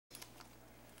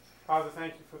Father,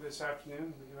 thank you for this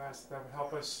afternoon. We do ask that would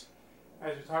help us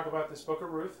as we talk about this book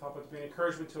of Ruth, help it to be an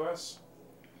encouragement to us,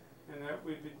 and that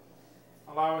we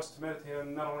allow us to meditate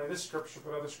on not only this scripture,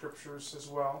 but other scriptures as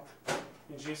well.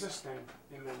 In Jesus' name,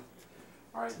 amen.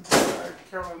 All right,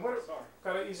 Caroline,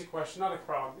 got an easy question, not a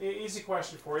problem. Easy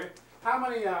question for you. How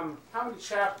many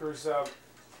chapters are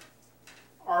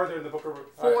there in the book of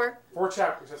Ruth? 4. 4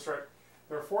 chapters, that's right.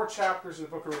 There are 4 chapters in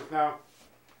the book of Ruth. Now,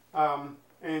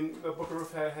 and the book of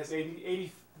Ruth has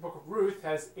 80 the book of Ruth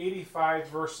has 85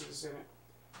 verses in it.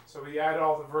 So we add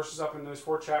all the verses up in those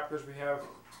 4 chapters, we have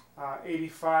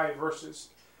 85 verses.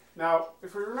 Now,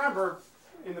 if we remember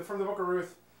from the book of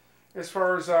Ruth, as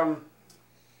far as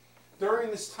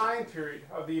during this time period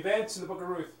of the events in the book of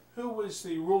Ruth, who was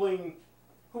in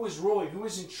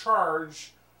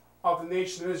charge of the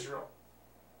nation of Israel?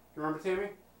 You remember, Tammy?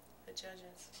 The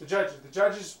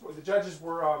judges. The judges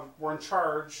were in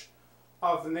charge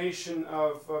of the nation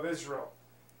of Israel,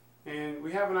 and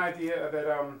we have an idea that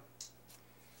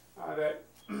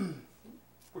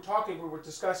we were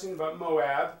discussing about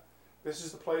Moab. This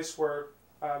is the place where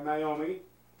Naomi,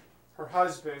 her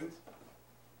husband,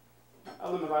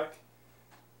 Elimelech,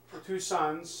 her 2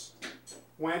 sons,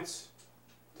 went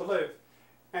to live.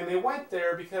 And they went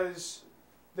there because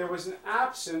there was an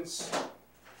absence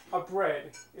of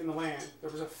bread in the land. There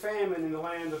was a famine in the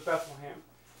land of Bethlehem.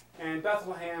 And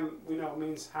Bethlehem, we know,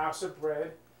 means house of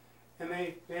bread. And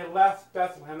they left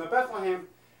Bethlehem. Now Bethlehem,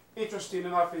 interesting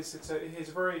enough, it's a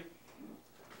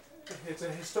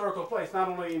historical place, not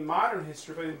only in modern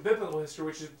history, but in biblical history,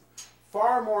 which is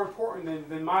far more important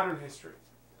than modern history.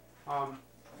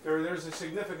 There's a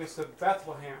significance to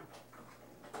Bethlehem,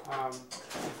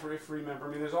 if you remember.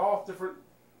 I mean, there's all different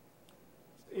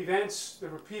events,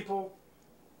 different people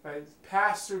that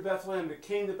passed through Bethlehem, that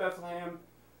came to Bethlehem,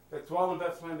 that dwell in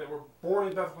Bethlehem, that were born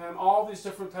in Bethlehem, all these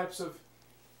different types of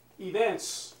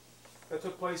events that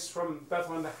took place from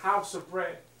Bethlehem, the house of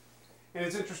bread. And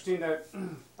it's interesting that,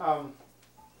 when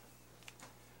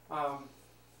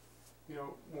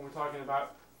we're talking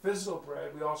about physical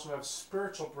bread, we also have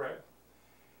spiritual bread.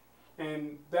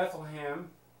 And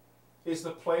Bethlehem is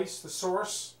the place, the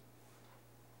source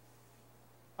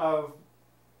of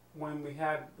when the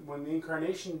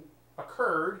incarnation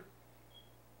occurred,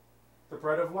 the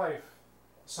bread of life,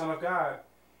 Son of God.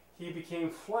 He became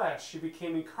flesh. He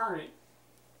became incarnate.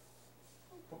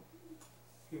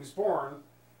 He was born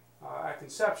at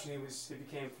conception. He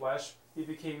became flesh. He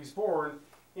was born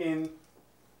in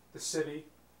the city,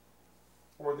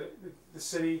 or the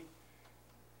city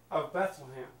of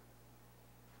Bethlehem,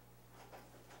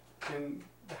 in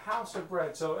the house of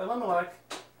bread. So Elimelech,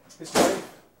 his wife,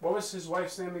 what was his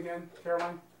wife's name again,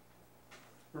 Caroline?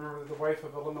 Remember the wife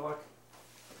of Elimelech?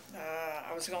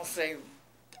 I was going to say,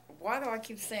 why do I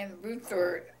keep saying Ruth,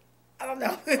 or I don't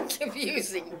know,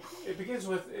 confusing. It begins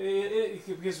with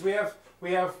because we have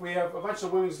a bunch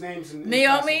of women's names in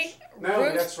Naomi. Naomi,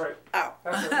 Ruth? that's right. Oh,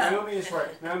 that's right. Naomi is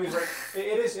right. Naomi's right.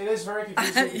 It is very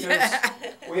confusing because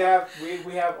we have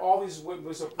all these.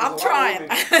 I'm trying.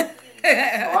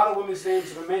 A lot of women's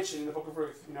names that are mentioned in the book of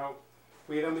Ruth.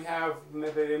 We have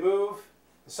they move,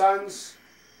 the sons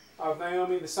of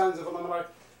Naomi, the sons of Elimelech.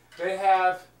 They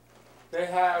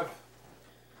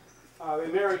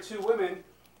married 2 women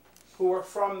who are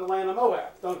from the land of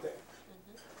Moab, don't they?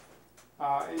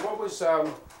 Mm-hmm. And what was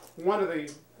one of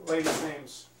the ladies'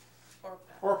 names?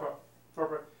 Orpah.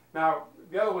 Now,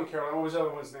 the other one, Caroline, what was the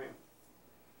other one's name?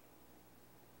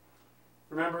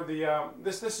 Remember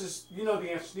this is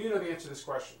the answer. You know the answer to this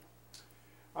question.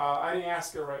 I didn't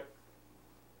ask it right.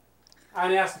 I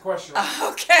didn't ask the question right.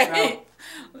 Okay.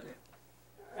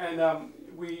 Now,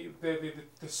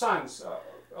 the sons,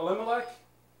 Elimelech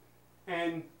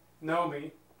and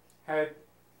Naomi, had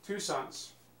 2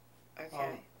 sons.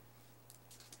 Okay.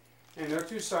 And their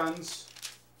 2 sons,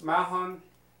 Mahlon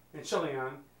and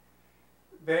Chilion,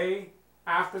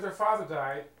 after their father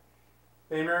died,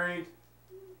 they married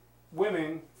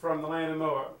women from the land of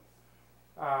Moab.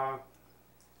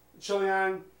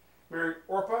 Chilion married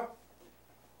Orpah,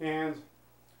 and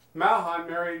Mahlon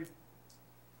married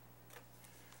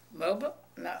Moab?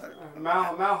 No.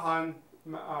 Mahlon.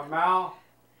 Mahlon,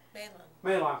 thank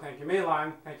you.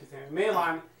 Mahlon, thank you, Tammy.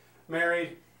 Mahlon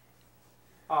married.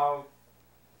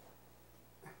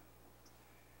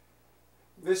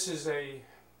 This is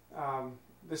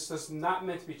this is not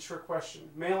meant to be a trick question.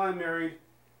 Mahlon married.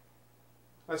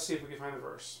 Let's see if we can find the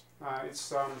verse.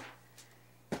 It's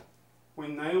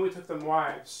when Naomi took them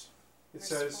wives. It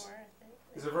says. 4, I think.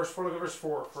 Is it verse 4? Look at verse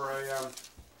 4 for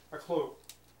a clue.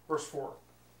 Verse 4.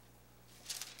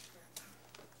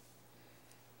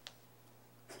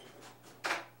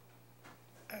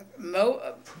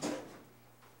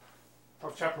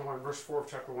 chapter 1, verse 4 of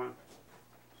chapter 1.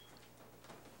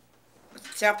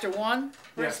 Chapter 1,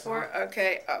 verse Yes, 4? uh-huh.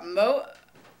 Okay. Wait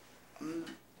a minute.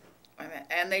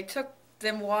 And they took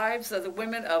them wives of the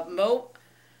women of Moab.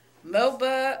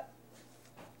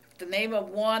 The name of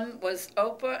one was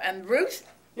Oprah and Ruth.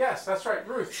 Yes, that's right,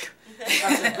 Ruth.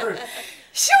 That's it, Ruth.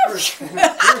 Shush! Ruth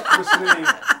was the name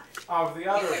of the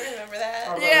other. You can remember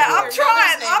that? Yeah, I'm Your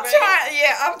trying. brother's name, I'm right? trying.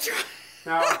 Yeah, I'm trying.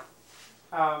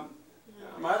 Now,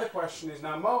 my other question is,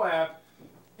 now Moab,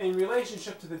 in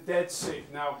relationship to the Dead Sea.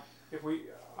 Now, if we,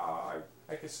 I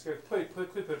guess, put a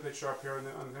picture up here on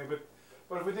the thing,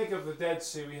 but if we think of the Dead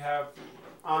Sea, we have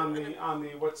on the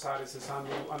what side is this? On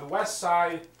the west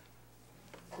side,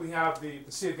 we have the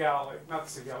Sea of Galilee, not the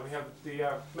Sea of Galilee. We have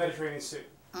the Mediterranean Sea.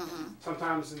 Mm-hmm.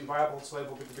 Sometimes in the Bible it's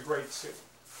labeled the Great Sea.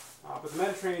 But the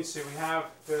Mediterranean Sea, we have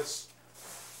this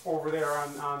over there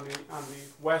on the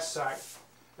west side.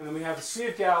 And then we have the Sea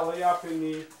of Galilee up in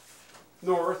the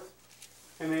north.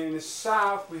 And then in the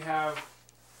south, we have,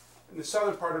 in the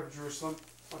southern part of Jerusalem,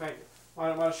 oh, thank you.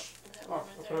 I'll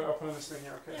put on this thing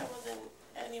here, okay? Yeah, well then,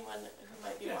 anyone who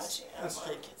might be watching that's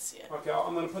online true. can see it. Okay,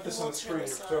 I'm going to put this And on the we'll turn screen here,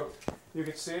 this so you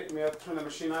can see it. You may have to turn the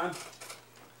machine on.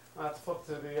 I have to flip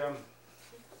to the,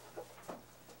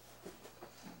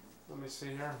 let me see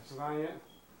here. Is it on yet?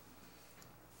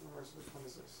 Which one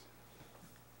is this?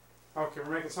 Okay,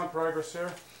 we're making some progress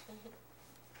here.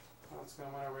 Let's go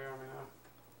where we are now.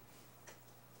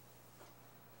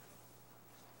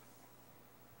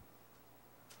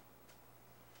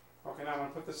 Okay, now I'm going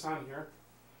to put this on here.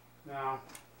 Now,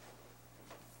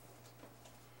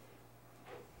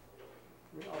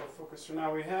 we autofocus. So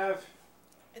now we have,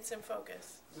 It's in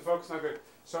focus. the focus not good.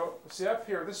 So see up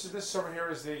here, this over here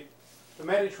is the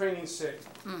Mediterranean Sea.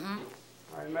 Mm-hmm.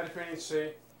 All right, Mediterranean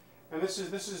Sea, and this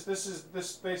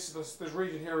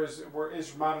region here is where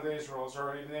modern Israel is,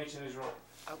 or even ancient Israel.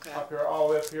 Okay. Up here, all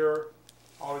the way up here,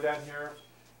 all the way down here.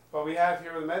 But we have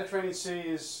here the Mediterranean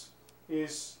Sea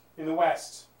is in the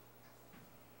west.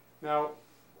 Now,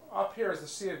 up here is the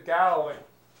Sea of Galilee.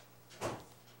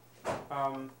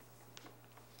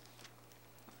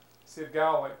 Sea of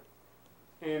Galilee,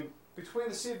 and between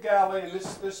the Sea of Galilee and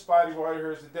this body of water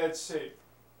here is the Dead Sea.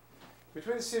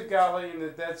 Between the Sea of Galilee and the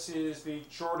Dead Sea is the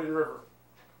Jordan River.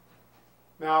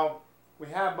 Now, we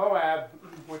have Moab,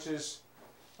 which is,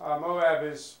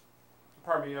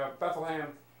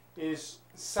 Bethlehem is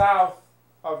south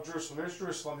of Jerusalem. There's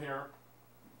Jerusalem here,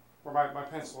 where my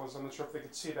pencil is. I'm not sure if they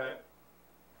could see that.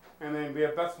 And then we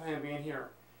have Bethlehem being here.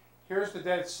 Here's the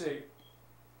Dead Sea,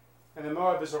 and then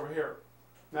Moab is over here.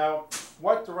 Now,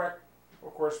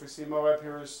 of course, we see Moab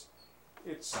here is,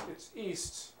 it's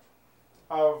east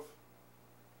of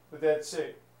the Dead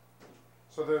Sea.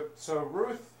 So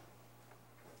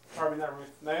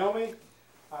Naomi,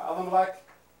 Elimelech,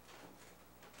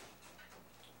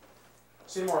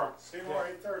 Seymour. Seymour,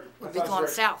 8:30. We'll be going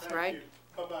south, right?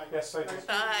 Bye-bye. Yes, thank you.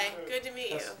 Bye. Good to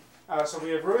meet you. Yes. So we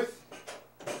have we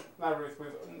have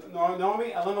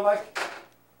Naomi, Elimelech,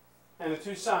 and the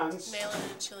two sons,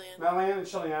 Mahlon and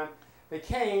Chilion. They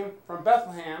came from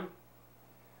Bethlehem,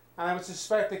 and I would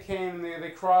suspect they came, they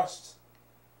crossed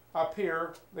up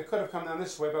here. They could have come down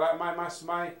this way, but I'm not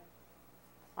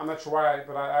sure why,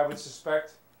 but I would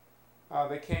suspect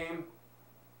they came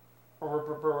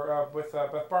over with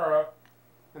Bethbara,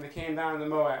 and they came down to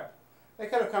Moab. They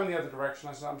could have come the other direction,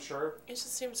 I'm sure. It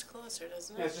just seems closer,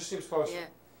 doesn't it? Yeah, it just seems closer. Yeah.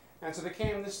 And so they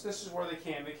came, this is where they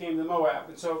came. They came to Moab.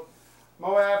 And so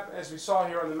Moab, as we saw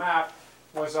here on the map,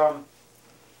 was to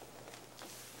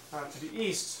the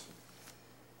east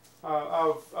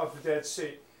of the Dead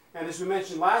Sea. And as we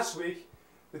mentioned last week,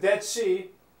 the Dead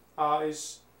Sea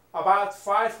is about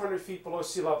 500 feet below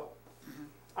sea level. Mm-hmm.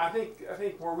 I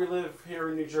think where we live here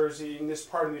in New Jersey, in this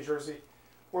part of New Jersey,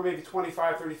 we're maybe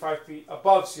 25, 35 feet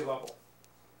above sea level.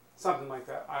 Something like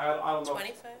that. I don't know.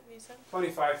 25, you said?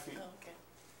 25 feet. Oh, okay.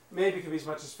 Maybe it could be as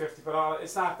much as 50, but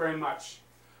it's not very much.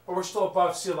 But we're still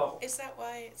above sea level. Is that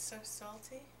why it's so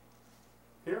salty?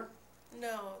 Here?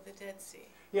 No, the Dead Sea.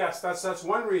 Yes, that's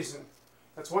one reason.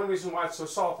 That's one reason why it's so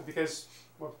salty, because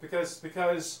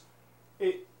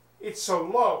it's so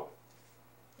low.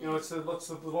 You know, it's the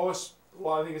lowest.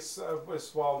 Well, I think it's as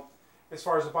far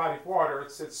as the body of water,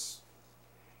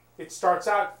 it starts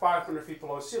out 500 feet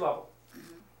below sea level,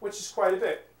 which is quite a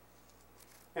bit.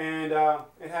 And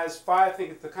it has I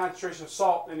think the concentration of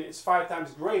salt in it is 5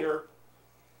 times greater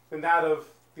than that of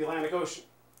the Atlantic Ocean.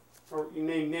 Or you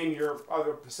name your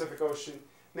other Pacific Ocean,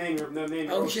 name your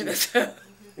ocean.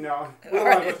 You know, we don't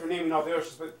want to go through naming all the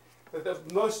oceans, but the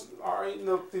most are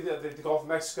the Gulf of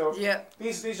Mexico. Yeah.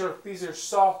 These are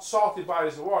salty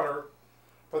bodies of water,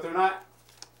 but they're not.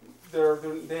 They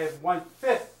have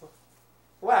 1/5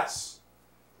 less.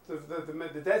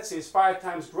 The Dead Sea is 5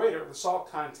 times greater, the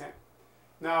salt content.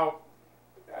 Now,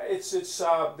 it's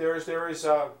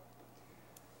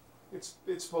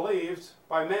believed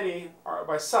by many, or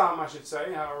by some, I should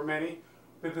say, or many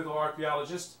biblical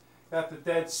archaeologists, that the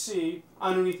Dead Sea,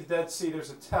 underneath the Dead Sea,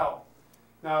 there's a tell.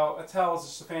 Now, a tell is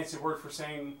just a fancy word for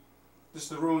saying just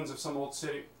the ruins of some old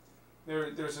city.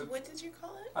 There's a. What did you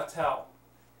call it? A tell.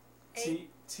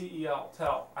 T-E-L,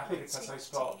 tell. I think that's how you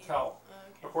spell it, tell. Oh,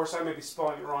 okay. Of course, I may be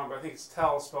spelling it wrong, but I think it's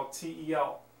tell, spelled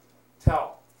T-E-L,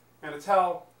 tell. And a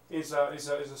tell is a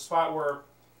spot where,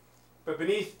 but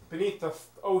beneath the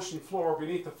ocean floor,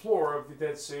 beneath the floor of the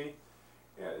Dead Sea,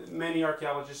 many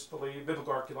archaeologists believe,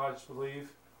 biblical archaeologists believe,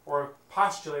 or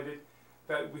postulated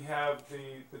that we have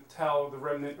the tell, the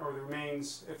remnant, or the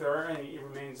remains, if there are any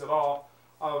remains at all,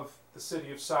 of the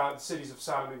cities of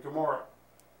Sodom and Gomorrah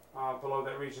below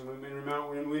that region.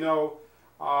 We know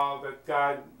that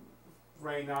God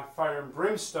rained on fire and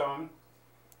brimstone.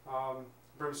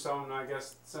 Brimstone, I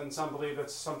guess, and some believe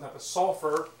that's some type of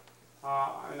sulfur.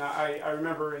 And I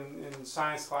remember in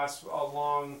science class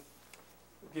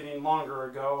getting longer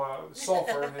ago,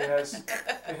 sulfur.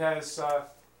 It has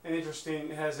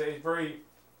a very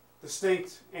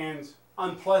distinct and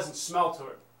unpleasant smell to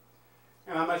it.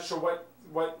 And I'm not sure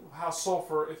how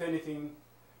sulfur, if anything,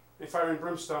 in fire and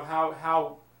brimstone,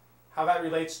 how that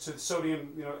relates to the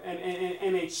sodium,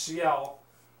 NaCl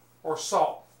or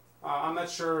salt. I'm not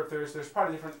sure if there's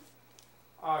probably different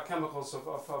chemicals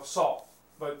of salt,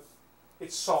 but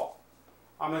it's salt.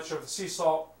 I'm not sure if the sea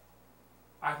salt.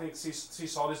 I think sea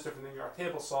salt is different than your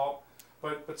table salt,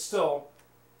 but still,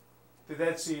 the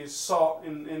Dead Sea is salt.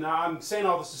 And I'm saying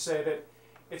all this to say that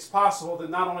it's possible that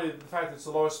not only the fact that it's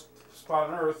the lowest spot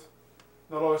on earth,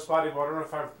 the lowest body of water on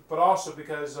earth, but also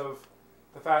because of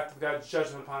the fact that God's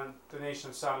judgment upon the nation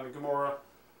of Sodom and Gomorrah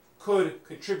could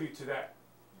contribute to that.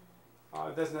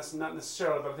 It doesn't, not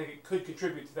necessarily, but I think it could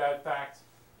contribute to that fact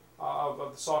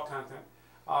of the salt content.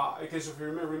 Because if you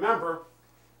remember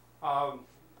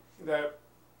that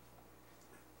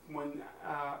when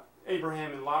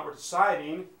Abraham and Lot were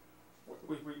deciding,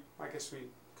 I guess we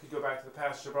could go back to the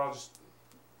passage, but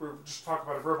we'll just talk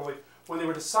about it verbally. When they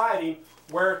were deciding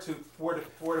where to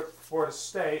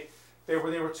stay, they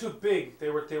were too big. They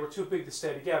were too big to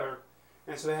stay together,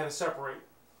 and so they had to separate.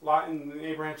 Lot and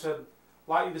Abraham said,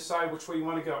 "Lot, you decide which way you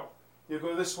want to go. You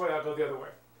go this way, I'll go the other way."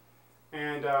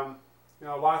 And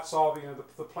Lot saw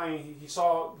the plain. He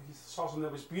saw something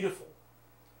that was beautiful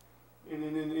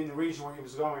in the region where he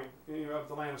was going, of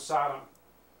the land of Sodom.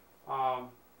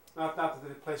 Not that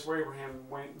the place where Abraham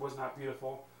went was not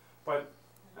beautiful, but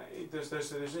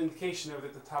there's an indication of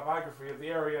that the topography of the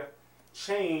area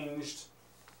changed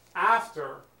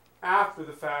after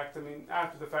the fact.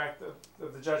 After the fact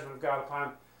of the judgment of God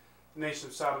upon the nation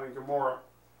of Sodom and Gomorrah.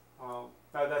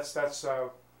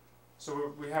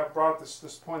 So we have brought up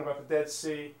this point about the Dead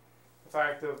Sea, the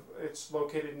fact of it's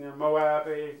located near Moab.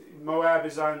 Moab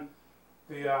is on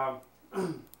the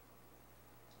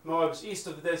Moab is east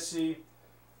of the Dead Sea.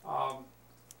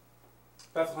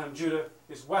 Bethlehem, Judah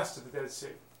is west of the Dead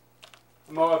Sea.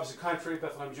 Moab is a country.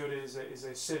 Bethlehem, Judah is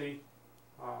a city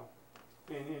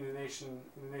in the nation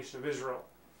of Israel.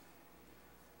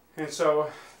 And so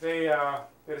they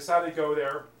decided to go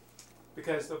there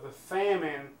because of the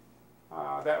famine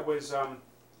that was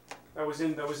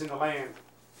in the land.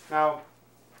 Now,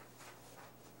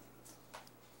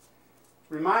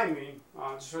 remind me,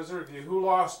 just as a review,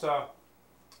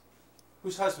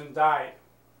 whose husband died?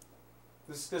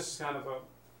 This is kind of a.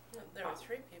 There were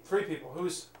 3 people. 3 people.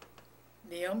 Who's?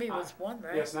 Naomi was one,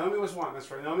 right? Yes, Naomi was one.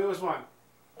 That's right. Naomi was one.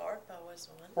 Orpah was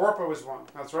one. Orpah was one.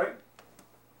 That's right.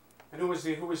 And who was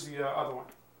the other one?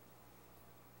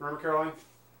 Remember, Caroline?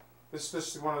 This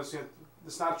is one of those.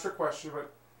 It's not a trick question, but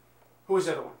who was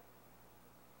the other one?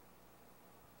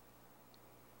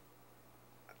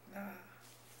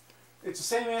 It's the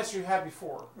same answer you had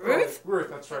before. Ruth? Ruth,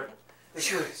 that's right. It's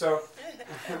Ruth. So,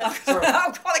 I'm going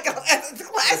to go to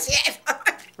class yet.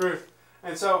 Ruth.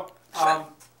 And so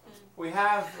we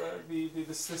have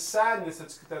the sadness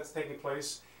that's taking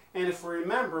place. And if we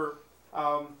remember,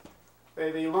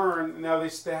 they learn, now they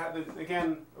have,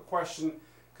 again, a question,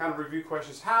 kind of review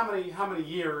questions. How many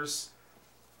years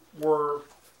were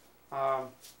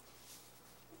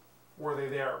they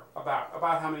there?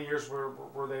 About how many years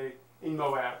were they in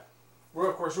Moab? Well,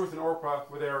 of course, Ruth and Orpah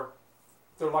were there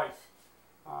their life.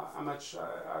 I'm not sure.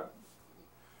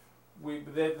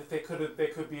 They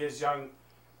could be as young.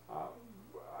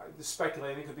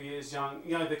 Speculating could be as young.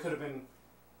 They could have been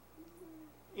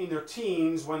in their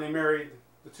teens when they married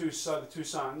the two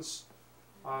sons,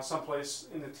 someplace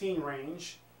in the teen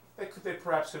range. they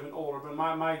perhaps could have been older, but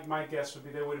my guess would be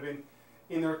they would have been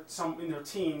in their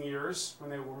teen years when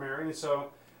they were married, and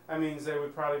so that means they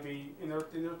would probably be in their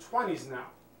 20s now.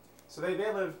 So they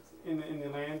lived in the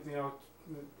land,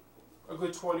 a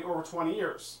good over 20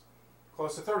 years,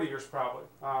 close to 30 years probably.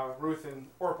 Ruth and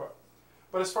Orpah.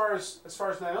 But as far as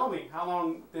Naomi, how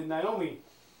long did Naomi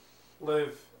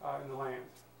live in the land?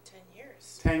 10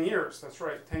 years. 10 years. That's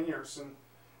right, 10 years,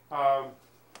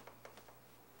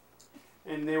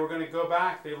 and they were going to go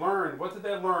back. They learned. What did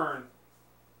they learn?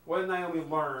 What did Naomi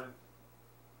learn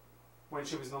when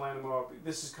she was in the land of Moab?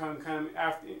 This is kind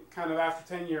of after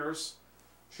 10 years.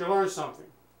 She learned something.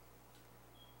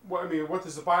 What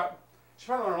does the Bible? She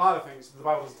probably learned a lot of things. The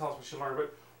Bible doesn't tell us what she learned,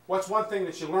 but what's one thing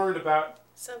that she learned about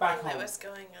something back home? That was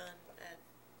going on at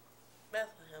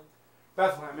Bethlehem.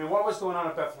 Bethlehem. And what was going on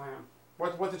at Bethlehem?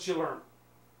 What did she learn?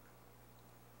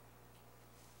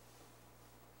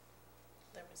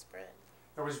 There was bread.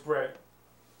 There was bread.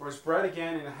 There was bread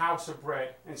again in the house of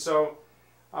bread. And so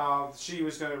she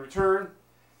was going to return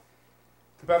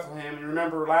to Bethlehem. And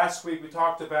remember last week we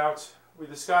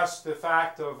discussed the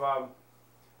fact of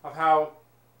how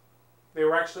they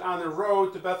were actually on the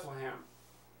road to Bethlehem.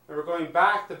 They were going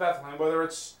back to Bethlehem, whether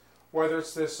it's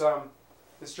this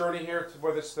journey here,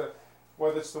 whether it's the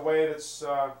way that's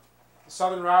the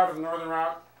southern route or the northern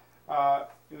route.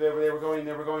 They were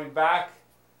going back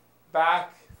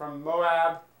from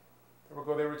Moab. They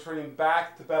were returning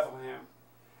back to Bethlehem,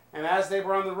 and as they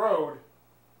were on the road,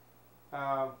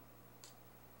 going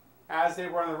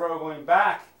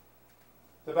back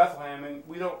to Bethlehem, and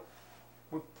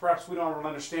perhaps we don't really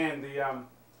understand the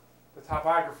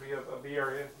topography of the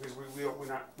area because we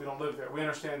don't live there. We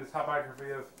understand the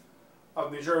topography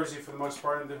of New Jersey for the most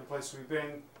part, and different places we've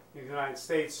been in the United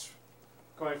States,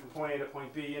 going from point A to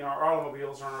point B in our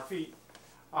automobiles or on our feet.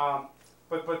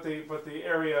 But the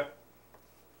area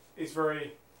is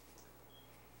very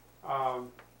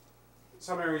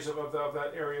some areas of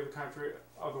that area of the country,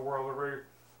 of the world, are very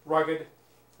rugged,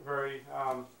 very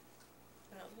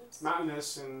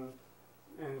mountainous, and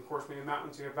of course being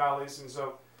mountains you have valleys, and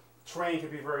so terrain can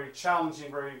be very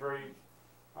challenging, very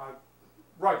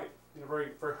rugged,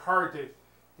 very hard to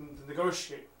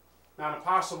negotiate. Not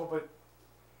impossible, but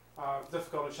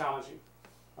difficult and challenging.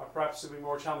 Perhaps it would be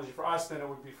more challenging for us than it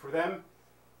would be for them,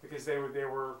 because they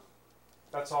were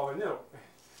that's all they knew.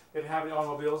 They didn't have any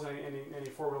automobiles, any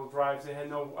four-wheel drives. They had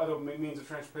no other means of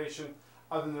transportation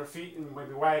other than their feet and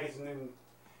maybe wagons and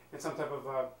some type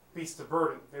of beast of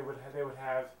burden. They would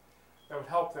have that would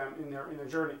help them in their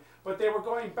journey. But they were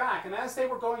going back, and as they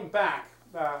were going back,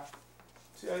 when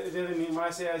I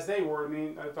say as they were, I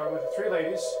mean I'm talking about the three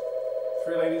ladies.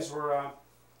 Three ladies were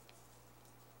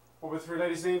what were the three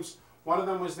ladies' names? One of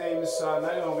them was named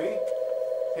Naomi.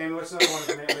 And what's another one of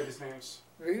the ladies' names?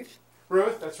 Ruth.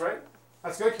 Ruth, that's right.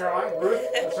 That's good, Caroline. Ruth,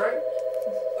 that's right.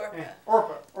 Orpah. And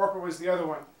Orpah. Orpah was the other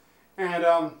one. And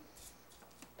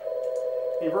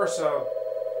in verse,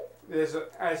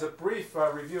 as a brief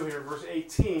review here, in verse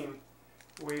 18,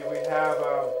 we have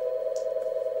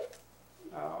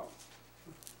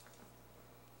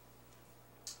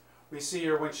we see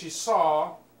here when she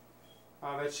saw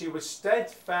that she was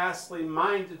steadfastly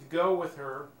minded to go with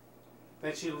her,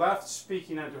 then she left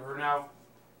speaking unto her. Now,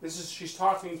 she's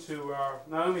talking to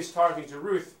Naomi's talking to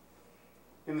Ruth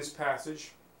in this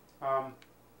passage, and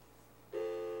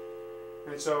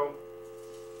so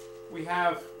we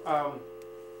have I'm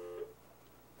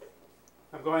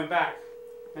going back,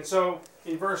 and so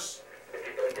in verse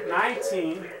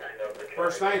 19,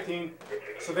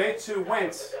 so they two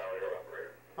went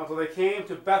until they came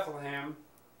to Bethlehem,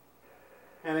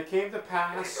 and it came to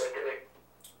pass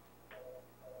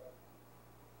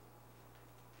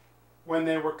when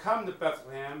they were come to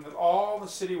Bethlehem, that all the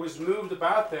city was moved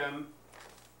about them,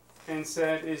 and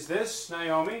said, "Is this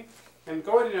Naomi?" And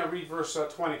go ahead and read verse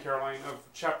 20, Caroline, of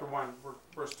chapter 1,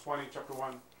 verse 20, chapter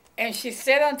 1. And she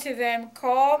said unto them,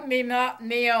 Call me not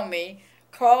Naomi,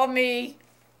 call me,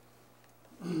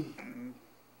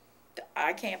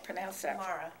 I can't pronounce that.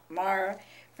 Mara.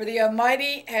 For the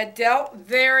Almighty had dealt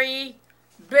very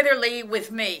bitterly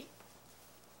with me.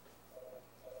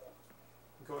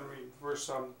 Go and read verse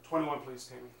 21, please,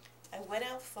 Tammy. I went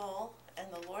out full, and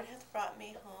the Lord hath brought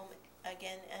me home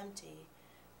again empty.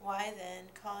 Why then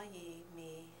call ye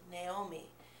me Naomi,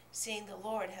 seeing the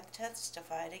Lord hath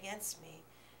testified against me,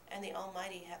 and the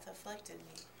Almighty hath afflicted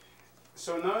me?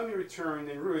 So Naomi returned,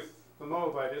 and Ruth the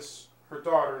Moabitess, her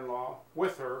daughter-in-law,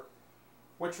 with her,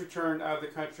 which returned out of the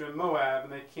country of Moab,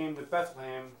 and they came to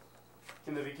Bethlehem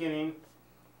in the beginning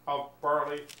of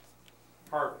barley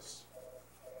harvest.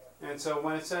 And so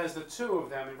when it says the two of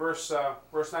them, in verse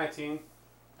 19,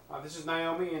 This is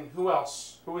Naomi, and who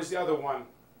else? Who is the other one?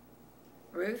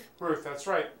 Ruth. Ruth, that's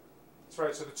right. That's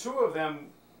right. So the two of them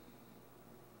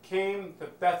came to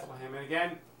Bethlehem. And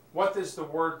again, what does the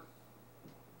word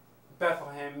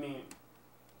Bethlehem mean?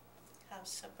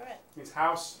 House of bread. It means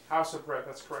house of bread.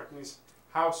 That's correct. It means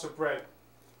house of bread.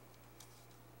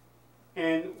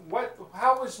 And what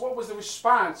was the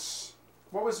response?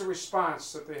 What was the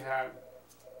response that they had?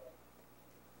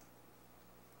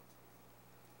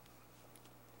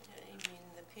 You mean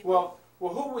the people?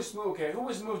 Well, who was moved? Okay, who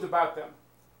was moved about them?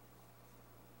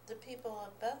 The people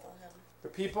of Bethlehem. The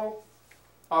people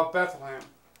of Bethlehem.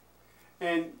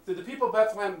 And the people of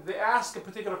Bethlehem, they ask a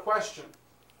particular question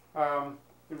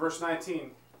in verse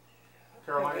 19.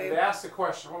 Caroline, Okay. they asked a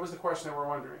question. What was the question they were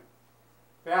wondering?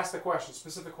 They asked a question,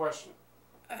 specific question.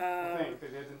 I think they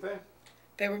did, didn't they?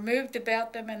 They were moved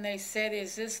about them, and they said,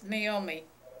 "Is this Naomi?"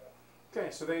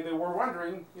 Okay, so they were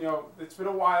wondering, it's been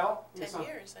a while. 10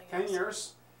 years, I guess. 10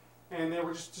 years. And they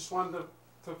were just wanted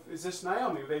to, is this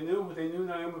Naomi? They knew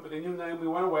Naomi, but they knew Naomi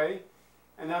went away,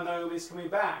 and now Naomi's coming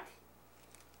back.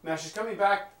 Now she's coming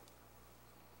back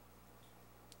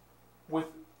with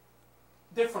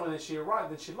differently than she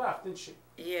left, didn't she?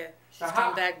 Yeah, she's Now,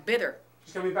 come back bitter.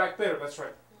 She's coming back bitter, that's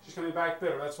right. She's coming back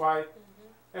bitter. That's why,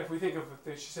 if we think of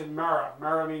it, she said Mara.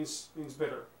 Mara means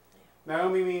bitter. Yeah.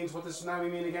 Naomi means, what does Naomi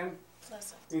mean again?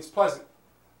 Pleasant. It means pleasant.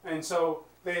 And so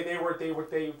they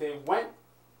went.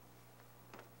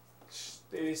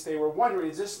 They were wondering,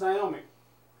 is this Naomi?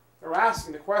 They were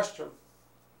asking the question.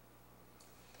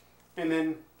 And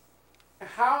then,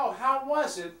 how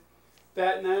was it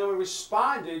that Naomi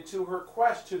responded to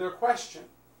their question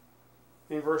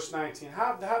in verse 19?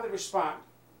 How did they respond?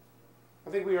 I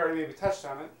think we already maybe touched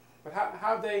on it, but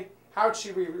how'd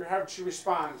she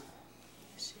respond?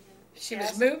 She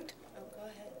was moved? Oh, go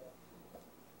ahead.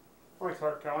 Wait,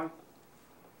 Caroline.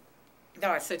 No,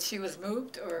 I said she was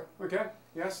moved, or Okay.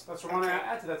 Yes, that's what I want to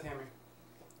add to that, Tammy.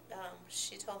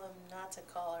 She told them not to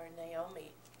call her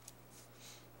Naomi.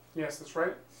 Yes, that's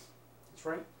right. That's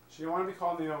right. She didn't want to be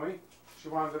called Naomi. She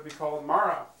wanted to be called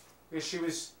Mara, because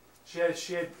she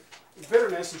had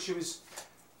bitterness, and she was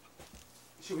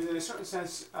in a certain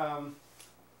sense.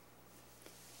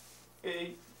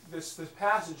 This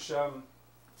passage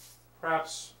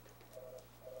perhaps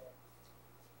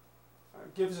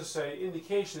gives us an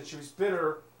indication that she was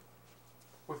bitter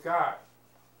with God,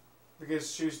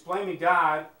 because she was blaming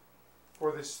God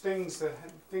for these things that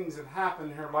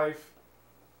happened in her life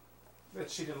that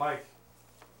she didn't like.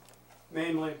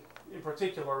 Namely, in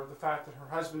particular, the fact that her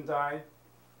husband died,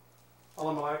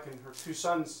 Elimelech, and her two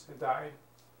sons had died.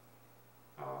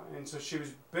 And so she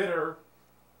was bitter,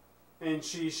 and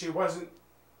she wasn't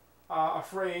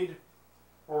afraid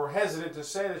or hesitant to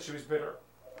say that she was bitter.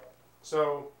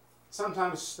 So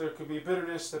sometimes there could be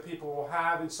bitterness that people will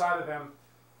have inside of them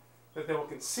that they will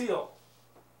conceal.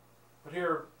 But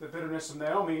here, the bitterness of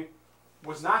Naomi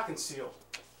was not concealed.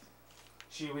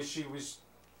 She was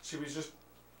just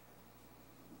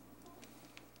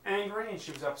angry, and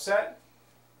she was upset,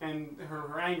 and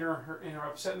her anger and her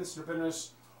upsetness and her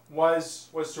bitterness was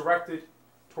directed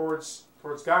towards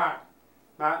God,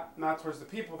 not towards the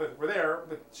people that were there.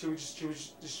 But she was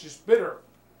just bitter.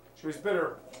 She was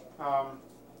bitter,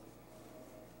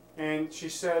 and she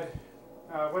said,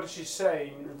 what did she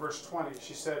say in verse 20?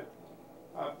 She said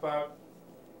about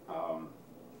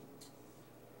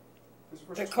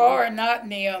the car, not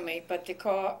Naomi, but the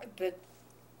car,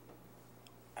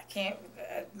 I can't,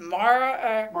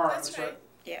 Mara. Mara, That's right.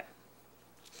 Yeah.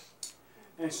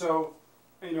 And so,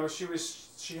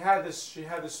 she had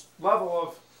this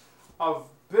level of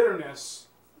bitterness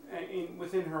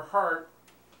within her heart,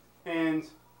 and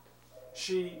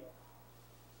she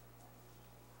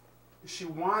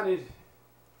wanted,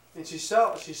 and she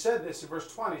said this in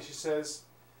verse 20. She says,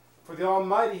 "For the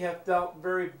Almighty hath dealt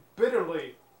very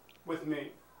bitterly with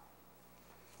me."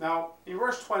 Now, in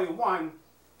verse 21,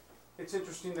 it's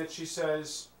interesting that she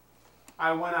says,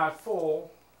 "I went out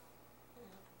full,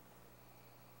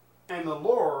 and the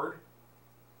Lord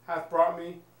hath brought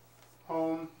me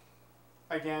home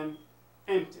again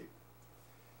empty."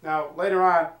 Now, later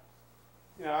on,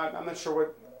 I'm not sure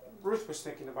what Ruth was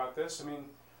thinking about this. I mean,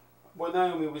 what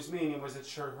Naomi was meaning was that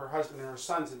her husband and her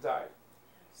sons had died.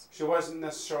 She wasn't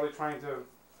necessarily trying to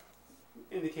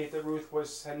indicate that Ruth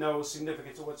had no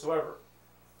significance whatsoever,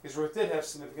 because Ruth did have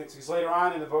significance. Because later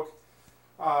on in the book,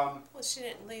 Well, she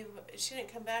didn't leave. She didn't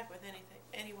come back with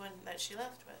anyone that she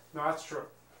left with. no, that's true.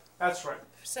 That's right.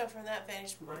 So from that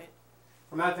vantage point, Right.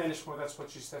 From that vantage point, that's what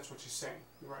she's saying.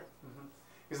 You're right.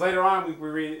 Because later on, we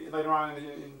read later on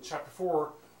in chapter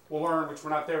 4, we'll learn, which we're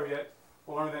not there yet,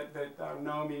 we'll learn that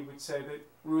Naomi would say that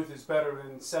Ruth is better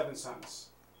than 7 sons.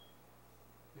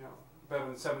 You know, better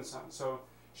than 7 sons. So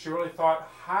she really thought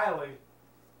highly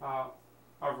of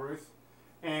Ruth.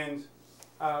 And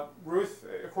Ruth,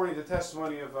 according to the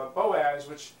testimony of Boaz,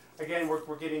 which again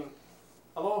we're getting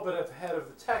a little bit ahead of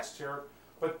the text here,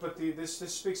 but this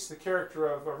speaks to the character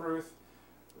of Ruth.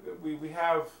 We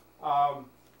have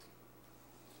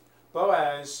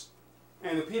Boaz,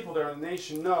 and the people there in the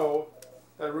nation know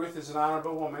that Ruth is an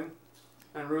honorable woman,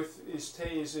 and Ruth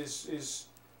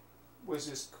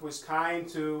was kind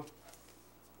to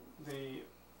the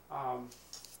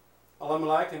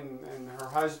Elimelech and her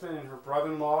husband and her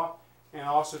brother-in-law, and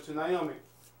also to Naomi.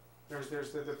 There's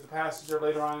the passage there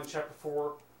later on in chapter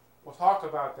 4. We'll talk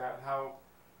about that. How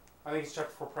I think it's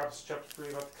chapter 4, perhaps chapter 3,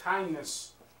 about the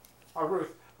kindness of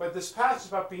Ruth. But this passage is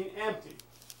about being empty.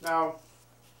 Now,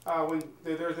 when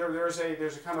there's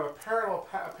a kind of a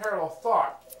parallel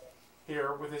thought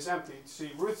here with this empty.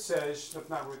 See, Ruth says,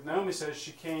 not Ruth, Naomi says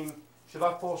she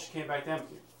left full, she came back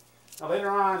empty. Now later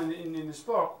on in this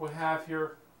book, we'll have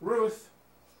here Ruth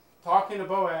talking to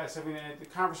Boaz, having a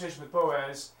conversation with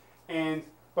Boaz, and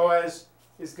Boaz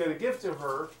is going to give to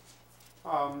her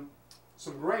some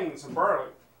grain, some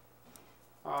barley.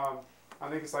 I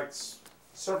think it's like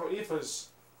several ephahs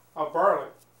of barley.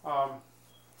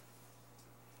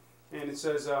 And it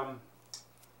says,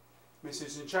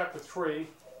 it's in chapter 3,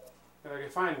 if I can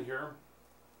find it here.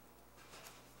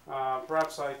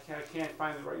 Perhaps I can't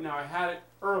find it right now. I had it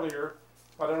earlier,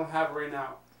 but I don't have it right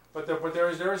now. But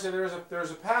there's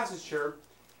a passage here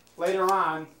later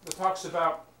on that talks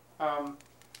about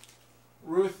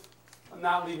Ruth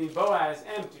not leaving Boaz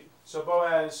empty. So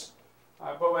Boaz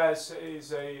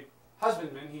is a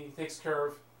husbandman. He takes care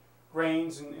of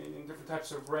grains and different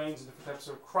types of grains and different types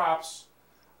of crops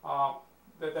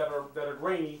that are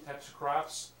grainy types of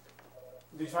crops.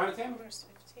 Did you find it, Tam? Verse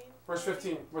 15. Verse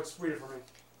 15. Let's read it for me.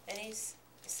 And he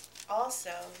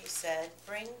said,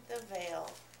 bring the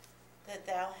veil that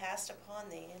thou hast upon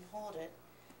thee, and hold it.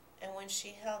 And when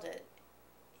she held it,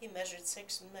 he measured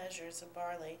 6 measures of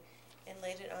barley, and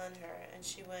laid it on her, and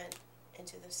she went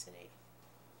into the city.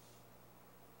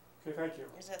 Okay, thank you.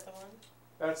 Is that the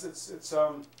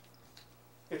one?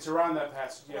 It's around that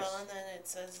passage, yes. Well, and then it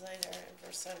says later in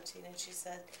verse 17, and she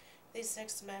said, these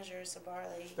 6 measures of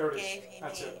barley gave he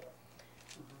That's me. it.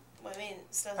 I mean,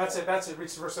 so That's it.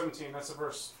 Reach verse 17. That's the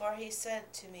verse. For he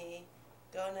said to me,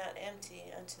 go not empty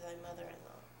unto thy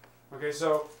mother-in-law. Okay,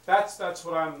 so that's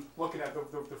what I'm looking at,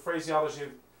 the phraseology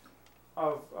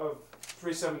of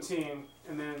 3:17,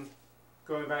 and then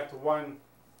going back to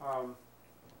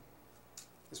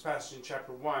this passage in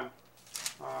chapter 1,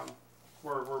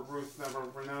 where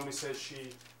Naomi says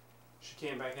she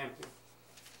came back empty.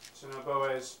 So now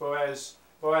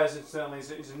Boaz incidentally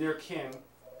is a near kin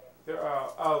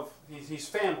of he's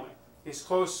family. He's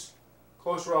close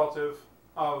relative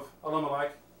of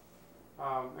Elimelech,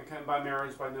 and by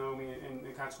marriage by Naomi,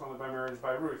 and consequently by marriage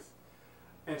by Ruth.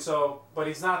 And so, but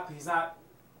he's not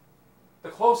the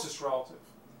closest relative.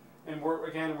 And we're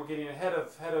getting ahead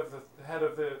of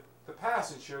the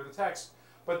passage here, the text.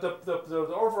 But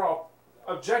the overall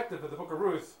objective of the book of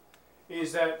Ruth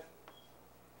is that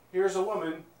here's a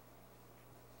woman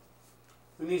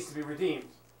who needs to be redeemed.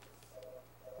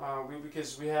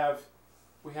 Because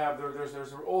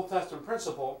there's an Old Testament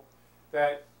principle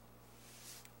that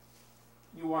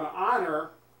you want to honor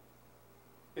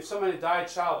if somebody died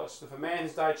childless. If a man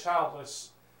has died childless,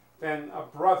 then a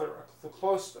brother, a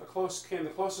close kin,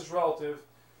 the closest relative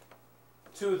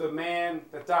to the man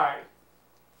that died,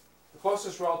 the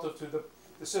closest relative to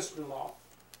the sister-in-law,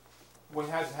 we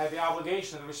had to have the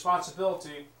obligation, the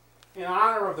responsibility, in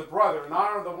honor of the brother, in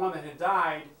honor of the one that had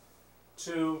died,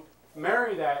 to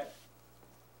marry that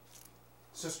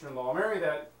sister-in-law, marry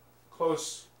that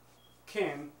close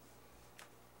kin's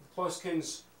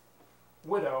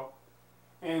widow,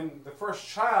 and the first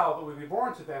child that would be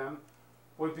born to them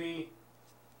would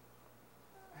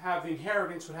have the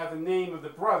inheritance, would have the name of the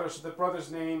brother, so the brother's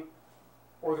name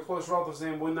or the close relative's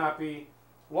name would not be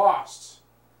lost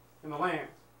in the land.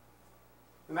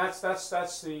 And that's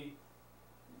the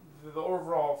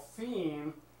overall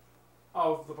theme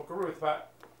of the book of Ruth, about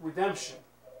redemption.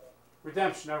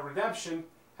 Redemption. Now, redemption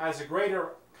has a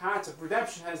greater concept.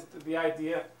 Redemption has the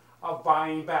idea of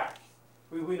buying back.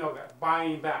 We know that,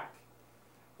 buying back.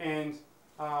 And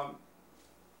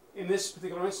in this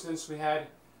particular instance, we had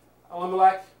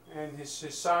Elimelech and his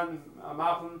son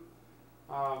Malcolm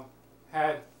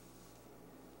had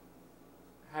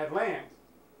land,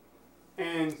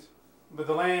 but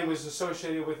the land was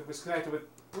was connected with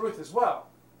Ruth as well.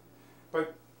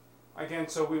 But again,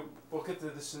 so we'll get to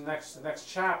this in the next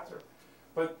chapter.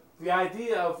 But the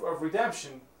idea of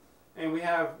redemption, and we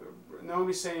have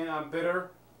Naomi saying, I'm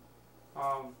bitter.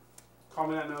 Call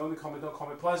me not Naomi, don't call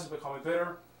me pleasant, but call me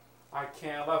bitter. I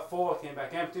left full, I came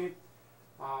back empty.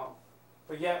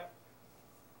 But yet,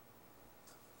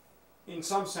 in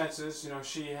some senses,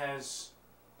 she's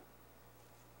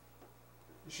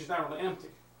not really empty.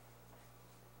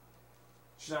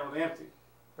 She's not really empty,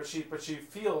 but she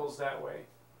feels that way.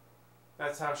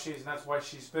 That's how she is, and that's why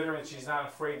she's bitter, and she's not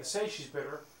afraid to say she's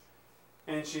bitter.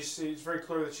 And it's very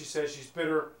clear that she says she's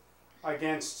bitter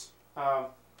against the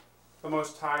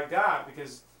Most High God,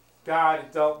 because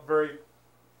God dealt very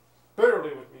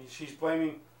bitterly with me. She's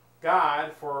blaming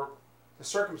God for the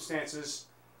circumstances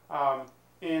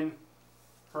in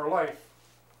her life.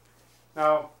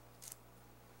 Now,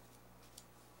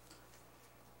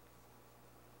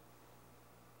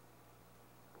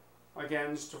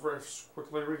 again, just to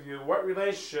quickly review, what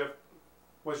relationship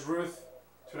was Ruth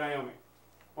to Naomi?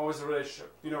 What was the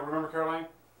relationship? Do you remember, Caroline?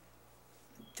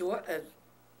 I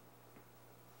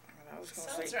was going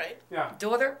to Sounds say right. Yeah.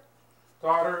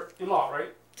 Daughter-in-law,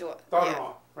 right?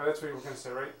 Daughter-in-law, right? That's what you were going to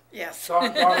say, right? yes.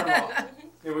 Daughter-in-law.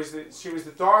 She was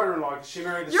the daughter-in-law because she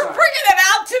married the You're son. bringing it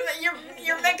out to me.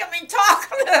 You're making me talk.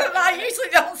 I usually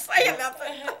don't say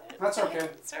nothing. That's okay.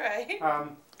 It's all right.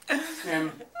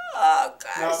 And Oh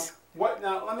gosh.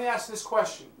 now let me ask this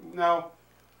question. Now,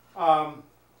 and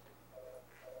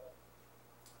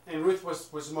Ruth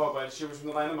was Moabite. She was from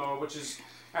the land of Moab, which is,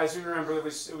 as we remember, it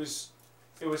was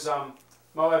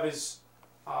Moab is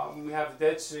we have the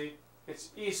Dead Sea.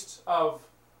 It's east of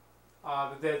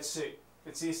the Dead Sea.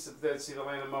 It's east of the Dead Sea, the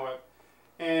land of Moab.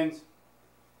 And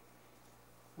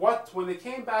when they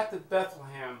came back to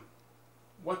Bethlehem,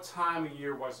 what time of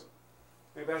year was it?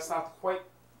 Maybe that's not quite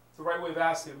the right way of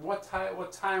asking. What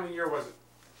time of year was it?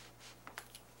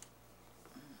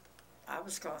 I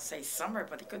was going to say summer,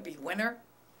 but it could be winter.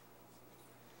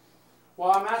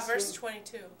 Well, I'm asking. Verse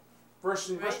 22. Verse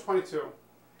 22.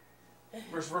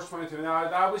 Verse 22. Now,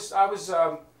 I was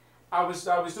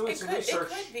doing some research. It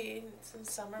could be in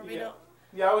summer. We Yeah. don't.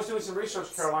 Yeah, I was doing some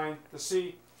research, Caroline, to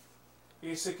see.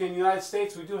 In the United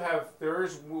States, there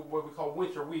is what we call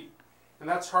winter wheat, and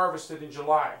that's harvested in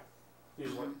July,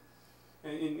 usually.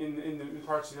 In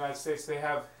parts of the United States, they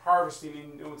have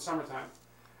harvesting in the summertime.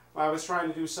 I was trying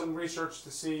to do some research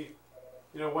to see,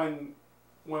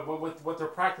 what their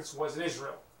practice was in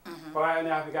Israel, but I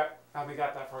haven't got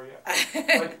that far yet.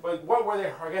 but what were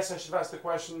they? I guess I should ask the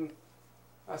question.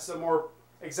 That's a more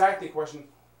exacting question.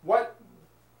 What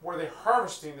were they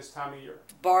harvesting this time of year?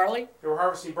 Barley. They were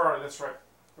harvesting barley. That's right.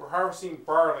 They were harvesting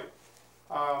barley. It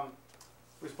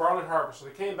was barley harvest. So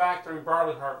they came back during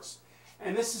barley harvest,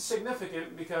 and this is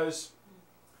significant because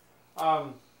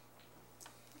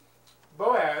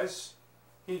Boaz,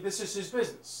 this is his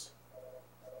business.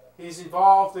 He's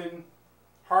involved in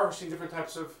harvesting different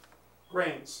types of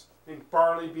grains, and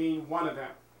barley being one of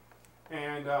them.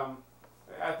 And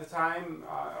at the time,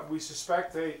 we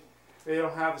suspect they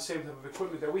don't have the same type of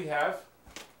equipment that we have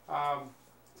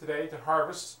today to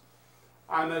harvest.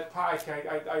 On that pike,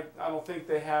 I don't think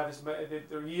they have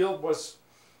their yield was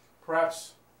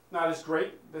perhaps not as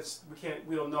great.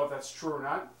 We don't know if that's true or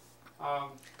not.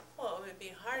 Well, it would be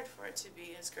hard for it to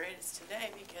be as great as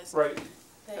today because right.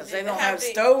 They don't have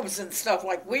stoves and stuff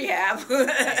like we have.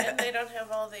 And they don't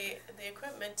have all the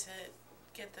equipment to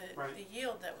get the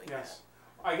yield that we have.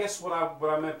 I guess what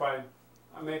I meant by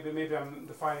maybe I'm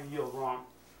defining yield wrong.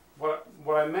 What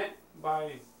I meant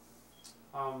by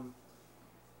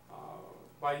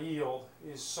yield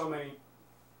is so many.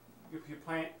 If you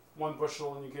plant 1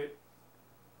 bushel and you get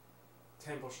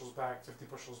 10 bushels back, 50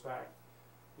 bushels back,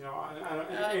 on an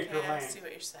acre of land. I see what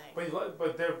you're saying. But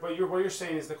what you're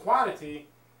saying is the quantity.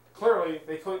 Clearly,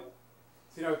 they couldn't.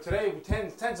 Today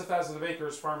tens of thousands of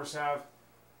acres farmers have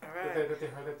that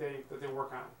they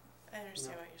work on. I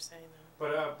understand what you're saying,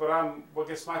 though. But I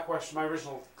guess my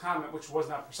original comment, which was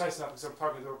not precise enough, because I'm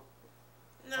talking to.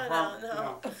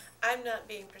 No. I'm not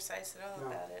being precise at all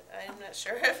about it. I'm not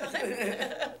sure if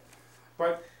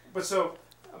I'm.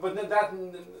 But then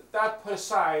that put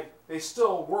aside, they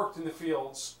still worked in the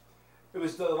fields. It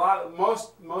was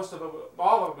most of it,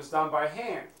 all of it was done by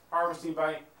hand, harvesting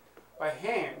by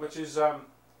hand, which is a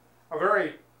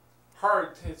very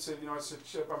hard. I'm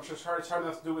sure it's hard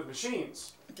enough to do with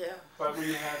machines. Yeah. But when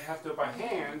you have to do it by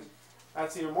hand,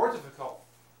 that's even more difficult.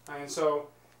 And so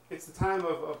it's the time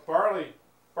of barley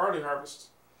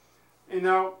harvest. And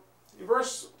now in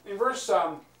verse 1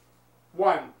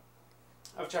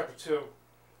 of chapter 2,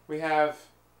 we have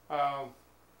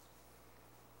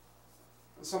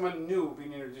someone new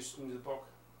being introduced into the book.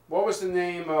 What was the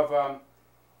name of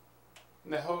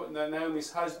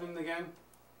Naomi's husband again?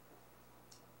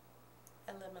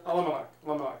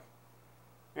 Elimelech.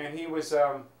 And he was,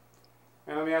 and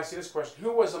let me ask you this question.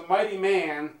 Who was a mighty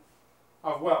man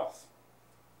of wealth?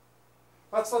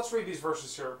 Let's read these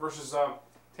verses here. Verses,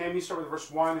 Tammy, you start with verse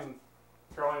 1, and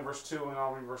Caroline verse 2, and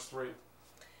I'll read verse 3.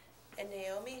 And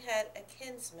Naomi had a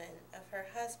kinsman of her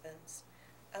husband's,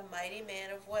 a mighty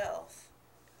man of wealth,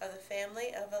 of the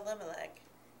family of Elimelech,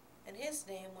 and his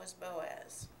name was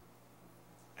Boaz.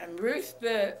 And Ruth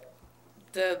the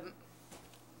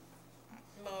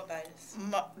Moabitess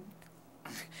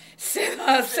said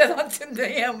unto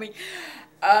Naomi,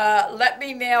 let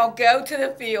me now go to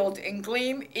the field and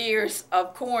glean ears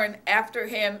of corn after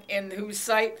him in whose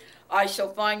sight I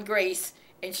shall find grace.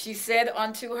 And she said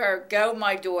unto her, Go,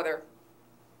 my daughter.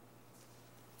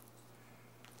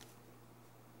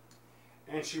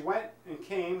 And she went and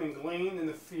came and gleaned in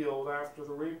the field after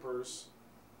the reapers,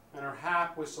 and her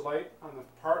hap was to light on the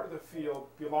part of the field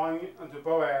belonging unto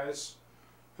Boaz,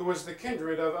 who was the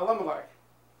kindred of Elimelech.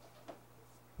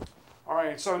 All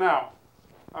right, so now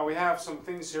we have some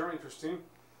things here interesting.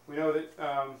 We know that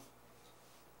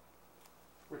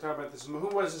we're talking about this. Who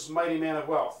was this mighty man of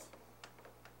wealth?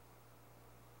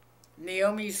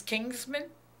 Naomi's kinsman.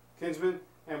 And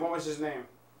what was his name?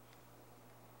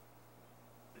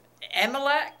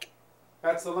 Elimelech.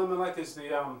 That's Elimelech is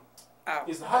the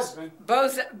he's the husband.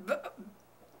 Boaz.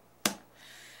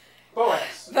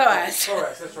 That's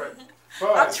right. Boaz.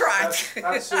 I'm trying.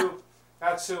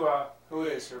 That's who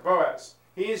it is here. Boaz.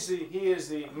 He is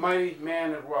the mighty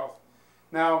man of wealth.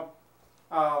 Now,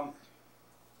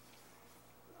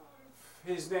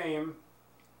 his name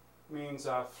means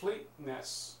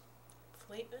fleetness.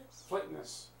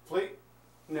 Fleetness.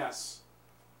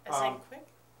 As in quick?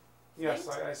 Yes,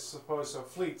 I suppose so.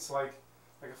 Fleets, like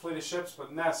a fleet of ships, but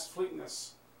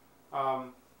fleetness,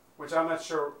 which I'm not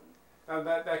sure.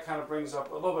 That kind of brings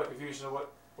up a little bit of confusion of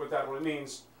what that really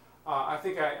means. I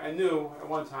think I knew at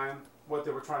one time what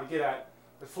they were trying to get at,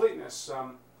 but fleetness,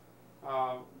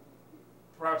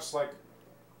 perhaps like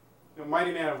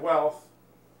mighty man of wealth.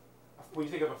 When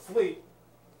you think of a fleet,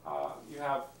 you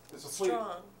have it's a fleet,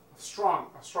 strong.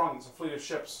 It's a fleet of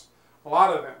ships, a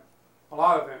lot of them.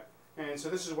 And so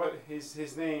this is what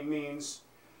his name means.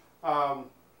 And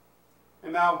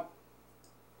now,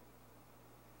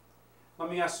 let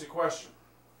me ask you a question.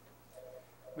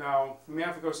 Now, we may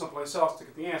have to go someplace else to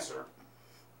get the answer.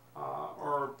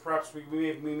 Or perhaps we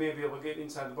may be able to get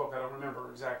inside the book. I don't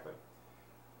remember exactly.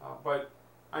 But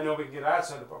I know we can get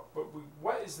outside the book. But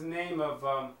what is the name of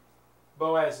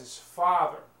Boaz's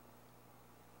father?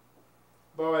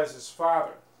 Boaz's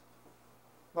father.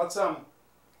 Let's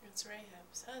It's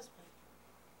Rahab's husband.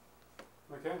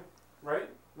 Okay, right?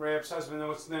 Rahab's husband. Then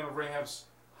what's the name of Rahab's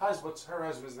husband? What's her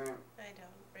husband's name? I don't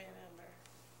remember.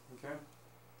 Okay.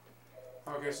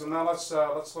 Okay. So now let's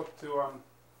look to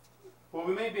well,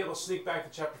 we may be able to sneak back to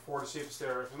chapter 4 to see if it's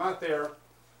there. If it's not there,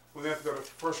 we may have to go to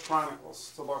 1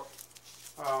 Chronicles to look.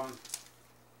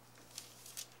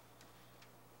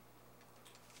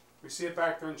 We see it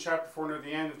back there in chapter 4 near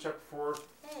the end of chapter 4,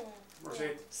 verse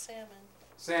 8.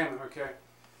 Salmon. Okay.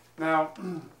 Now.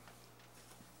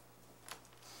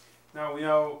 Now we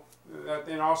know that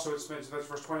then also it's mentioned, that's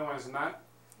verse 21, isn't that?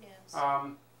 Yes.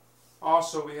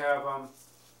 Also we have,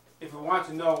 if we want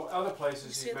to know other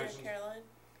places he's mentioned. Caroline?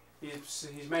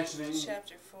 He's mentioning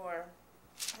chapter 4,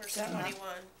 verse 21.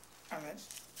 All right.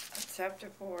 Chapter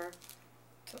 4.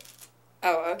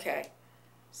 Oh, okay.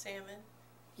 Salmon?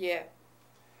 Yeah.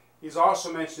 He's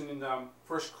also mentioned in 1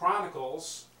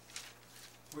 Chronicles.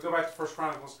 We go back to 1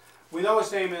 Chronicles. We know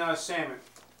his name is Salmon.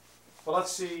 But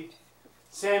let's see.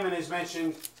 Salmon is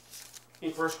mentioned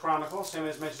in 1 Chronicles. Salmon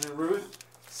is mentioned in Ruth.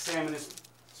 Salmon is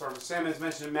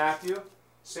mentioned in Matthew.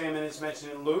 Salmon is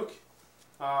mentioned in Luke.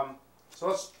 So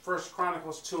let's 1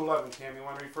 Chronicles 2:11. Tammy, you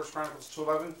want to read 1 Chronicles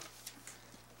 2:11?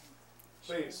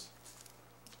 Please.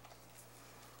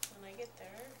 When I get there.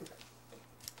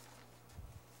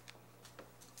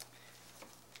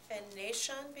 And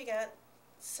Nahshon begat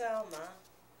Salma,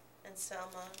 and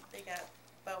Salma begat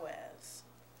Boaz.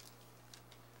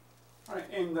 All right,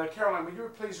 and Caroline, would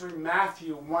you please read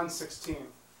Matthew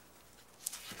 1:16?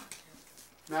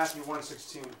 Matthew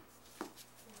 1:16.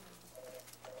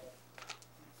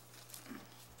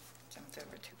 Jumped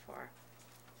over too far.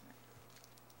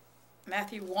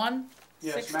 Matthew 1.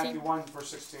 Yes, 16? Matthew 1, verse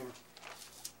 16.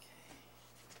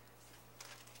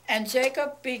 And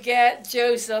Jacob begat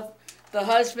Joseph, the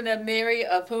husband of Mary,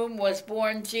 of whom was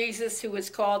born Jesus, who is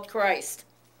called Christ.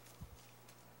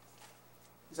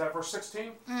 Is that verse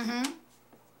 16? Mm-hmm.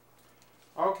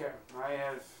 Okay,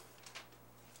 I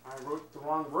wrote the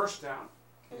wrong verse down.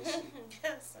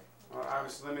 Yes.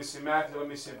 Obviously, let me see Matthew. Let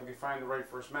me see if we can find the right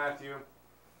verse. Matthew.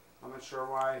 I'm not sure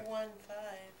why. 1:5.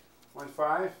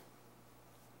 1:5.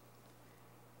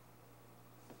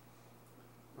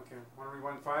 Okay, want to read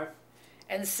 1:5?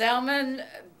 And Salmon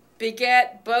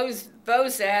begat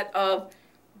Bozat of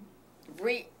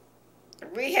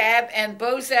Rehab, and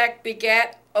Bozak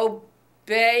begat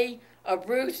Obey of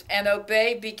Ruth, and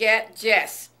Obey begat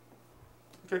Jess.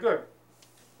 Okay, good.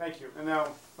 Thank you. And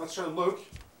now let's turn to Luke.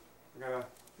 We got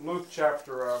Luke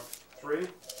chapter 3.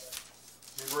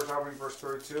 I'll read verse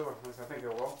 32. I think I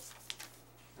will.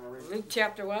 Luke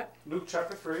chapter what? Luke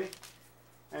chapter 3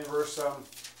 and verse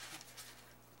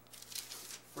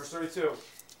 32.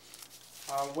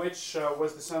 Which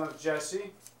was the son of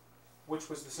Jesse, which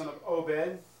was the son of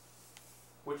Obed,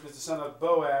 which was the son of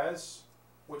Boaz,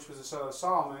 which was the son of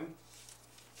Solomon,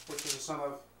 which was the son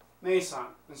of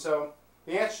Nason. And so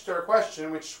the answer to our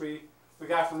question, which we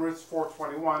got from Ruth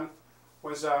 4:21,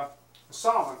 was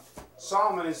Solomon.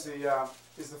 Solomon is the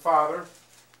father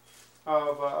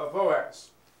of Boaz.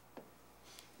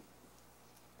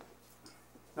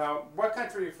 Now, what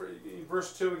country?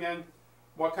 Verse 2 again.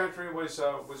 What country was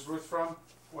Ruth from?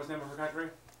 What was the name of her country?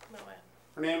 Moab.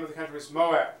 Her name of the country was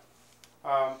Moab.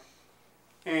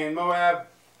 And Moab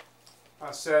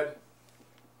said,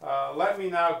 "Let me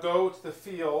now go to the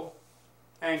field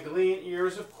and glean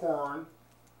ears of corn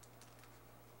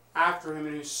after him,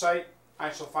 in whose sight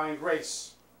I shall find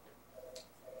grace."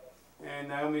 And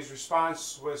Naomi's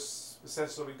response was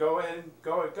essentially, "Go ahead,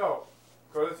 go to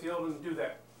the field and do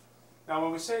that." Now,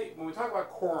 when we talk about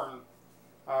corn,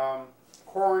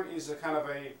 corn is a kind of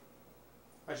a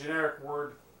generic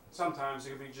word. Sometimes it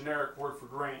can be a generic word for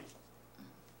grain.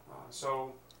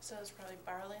 So it's probably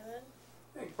barley then?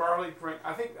 I think barley, grain.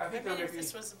 I think Maybe if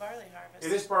this was the barley harvest.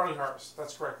 It is barley harvest.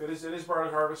 That's correct. It is barley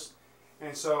harvest,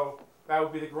 and so that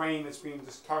would be the grain that's being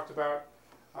just talked about.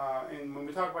 And when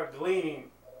we talk about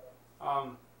gleaning,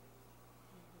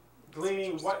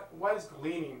 gleaning. What is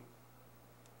gleaning?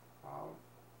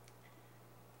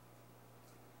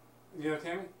 You know,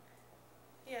 Tammy?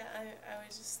 Yeah, I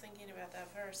was just thinking about that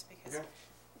verse because Okay.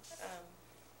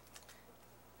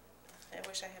 I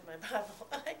wish I had my Bible.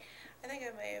 I think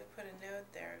I may have put a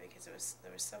note there because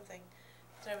there was something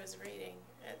that I was reading.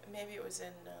 Maybe it was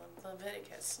in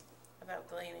Leviticus about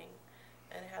gleaning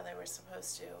and how they were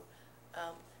supposed to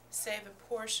save a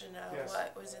portion of Yes.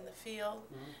 what was in the field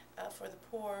Mm-hmm. for the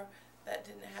poor that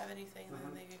didn't have anything. Mm-hmm.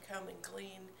 Then they could come and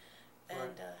glean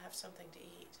and have something to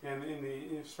eat. And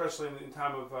especially in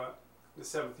time of the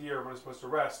 7th year when it's supposed to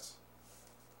rest,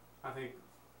 I think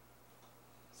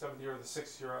 7th year or the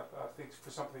 6th year, I think for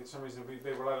some reason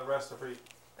they were allowed to rest every.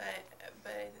 But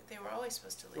they were always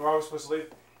supposed to leave. They were always supposed to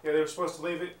leave. Yeah, they were supposed to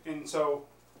leave it, and so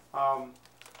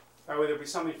that way there'd be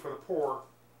something for the poor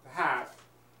to have.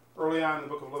 Early on in the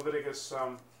book of Leviticus,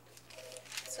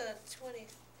 It's 20,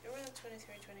 around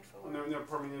 23, 24.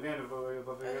 near the end of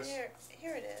Leviticus.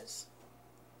 Here it is.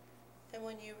 And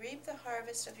when you reap the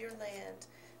harvest of your land,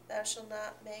 thou shalt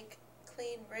not make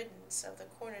clean riddance of the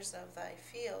corners of thy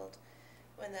field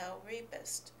when thou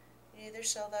reapest, neither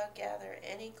shalt thou gather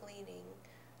any gleaning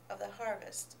of the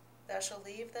harvest. Thou shalt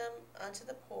leave them unto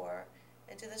the poor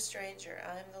and to the stranger.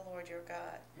 I am the Lord your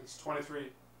God. It's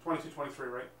 22, 23,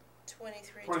 right?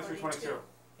 23, 22.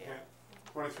 Yeah.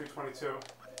 23, 22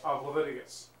 of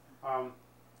Leviticus.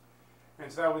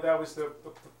 And so that was the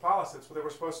policy. That's what they were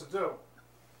supposed to do.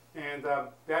 And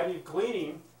the idea of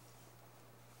gleaning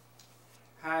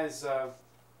has,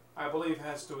 I believe,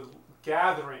 has to do with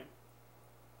gathering.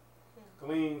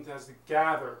 Glean has to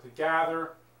gather. To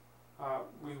gather,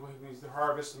 we use the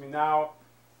harvest. I mean, now,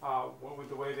 with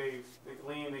the way they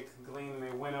glean and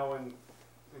they winnow, and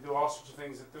they do all sorts of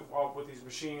things all with these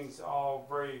machines, all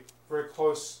very, very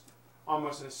close,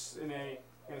 almost in a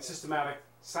systematic,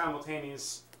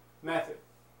 simultaneous method.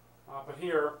 But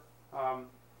here,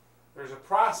 there's a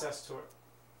process to it.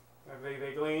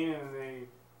 They glean and they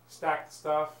stack the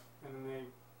stuff, and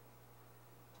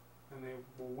then they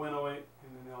will winnow it,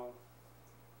 and then they'll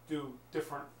do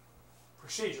different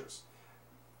procedures.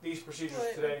 These procedures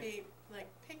today. It would be like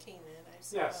picking it, I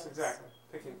suppose. Yes, exactly.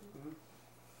 Picking.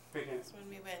 Picking it. So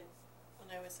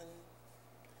when I was in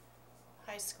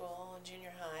high school and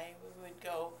junior high, we would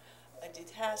go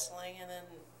detasseling, and then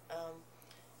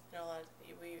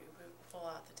we would pull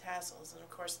out the tassels, and of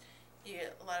course,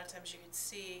 a lot of times you could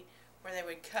see where they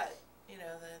would cut,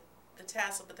 the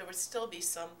tassel, but there would still be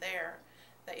some there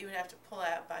that you would have to pull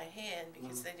out by hand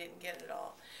because they didn't get it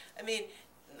all. I mean,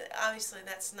 obviously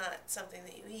that's not something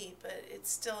that you eat, but it's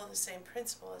still the same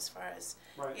principle as far as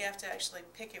you have to actually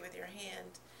pick it with your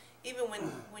hand. Even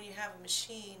when you have a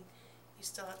machine, you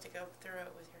still have to go through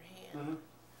it with your hand.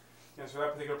 Yeah, so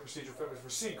that particular procedure was for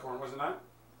seed corn, was it not?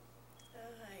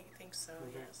 I think so,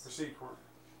 Okay, yes. for seed corn.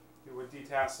 It would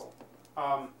detassel.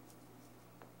 Well,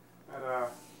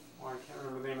 I can't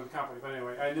remember the name of the company, but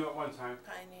anyway, I knew it one time.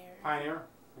 Pioneer,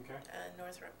 okay.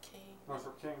 Northrop King.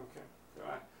 Northrop King, okay. Good.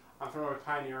 I'm familiar with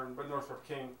Pioneer, but Northrop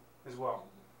King as well.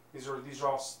 These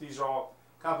are all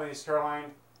companies,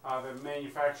 Caroline, that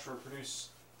manufacture and produce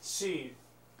seed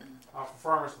for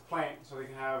farmers to plant, so they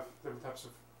can have different types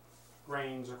of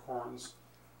grains or corns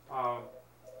to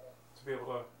be able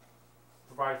to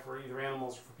provide for either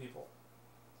animals or for people.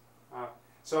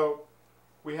 So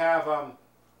we have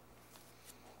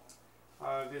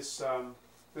this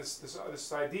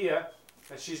idea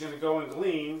that she's going to go and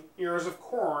glean ears of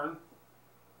corn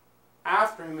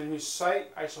after him, in whose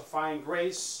sight I shall find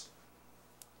grace.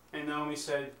 And Naomi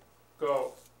said,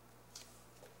 "Go."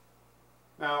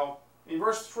 Now, in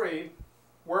verse 3,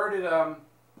 where did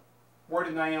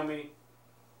Naomi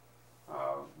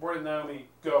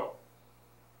go?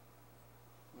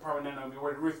 Probably not Naomi.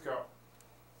 Where did Ruth go?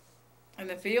 In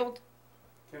the field?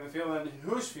 In the field, and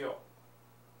whose field?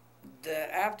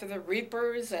 After the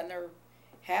reapers, and their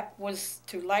hap was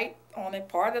to light on a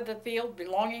part of the field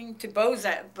belonging to Boaz.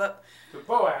 To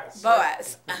Boaz.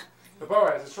 Boaz. Right? To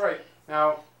Boaz. That's right.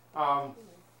 Now,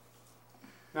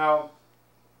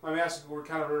 let me ask you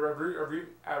kind of a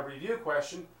review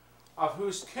question of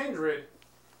whose kindred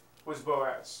was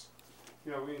Boaz.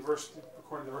 You know,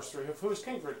 according to verse 3, of whose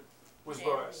kindred was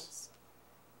Boaz?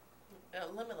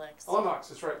 Elimelech's. Elimelech's,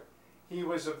 that's right. He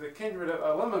was of the kindred of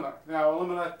Elimelech. Now,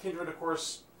 Elimelech, kindred, of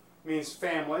course, means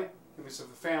family. He was of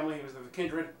the family. He was of the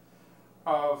kindred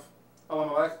of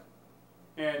Elimelech.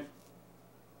 And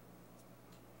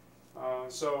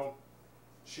so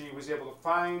she was able to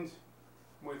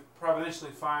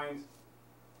providentially find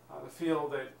the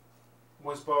field that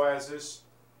was Boaz's,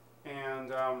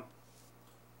 and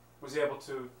was able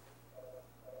to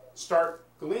start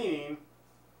gleaning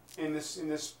in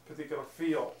this particular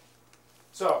field.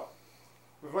 So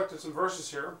we've looked at some verses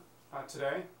here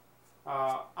today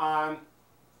on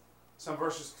a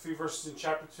few verses in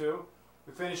chapter 2.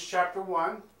 We finished chapter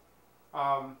 1.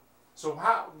 So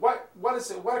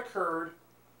what occurred?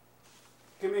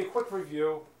 Give me a quick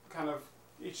review, kind of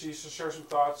each of these to share some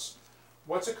thoughts.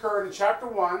 What's occurred in chapter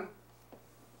 1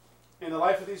 in the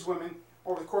life of these women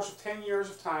over the course of 10 years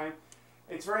of time.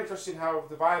 It's very interesting how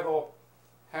the Bible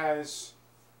has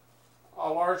a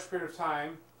large period of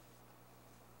time.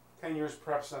 10 years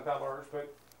perhaps not that large,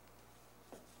 but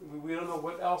we don't know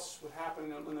what else would happen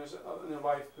in their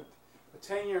life. But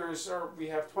 10 years, we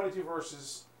have 22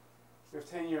 verses. We have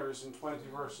 10 years and 22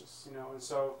 verses, you know, and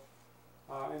so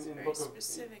in the book of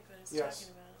specific what it's yes,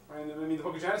 talking about. and I mean the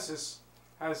book of Genesis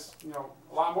has, you know,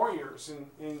 a lot more years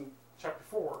in chapter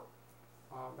 4.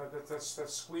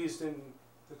 That's squeezed in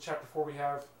the chapter 4. We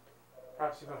have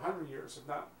perhaps even 100 years, if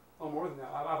not a little more than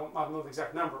that. I don't know the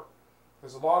exact number.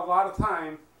 There's a lot of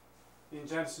time in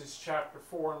Genesis chapter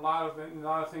 4, and a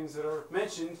lot of things that are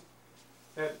mentioned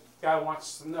that God wants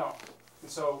us to know.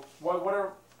 And so,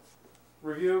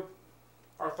 review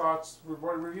our thoughts.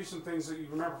 Review some things that you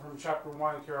remember from chapter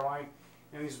 1, Caroline,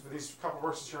 and these couple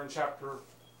verses here in chapter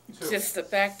 2. Just the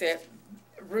fact that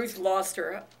Ruth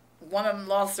one of them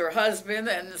lost her husband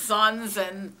and sons,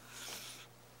 and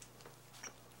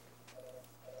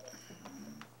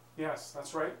yes,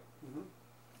 that's right. Mm-hmm.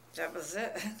 that was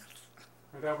it.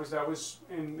 That was,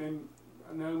 and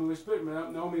Naomi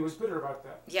was bitter about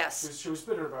that. Yes. She was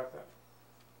bitter about that.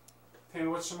 Tammy,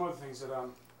 what's some other things that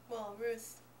Well,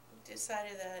 Ruth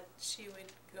decided that she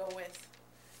would go with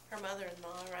her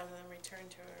mother-in-law rather than return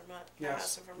to the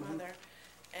house of her mother.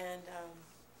 And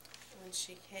when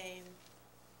she came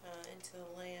into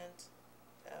the land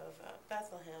of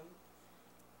Bethlehem,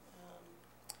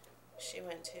 she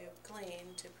went to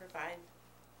glean to provide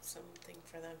something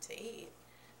for them to eat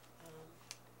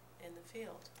in the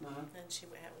field. And she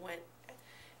went.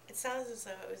 It sounds as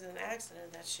though it was an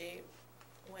accident that she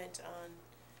went on.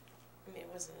 I mean, it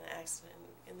wasn't an accident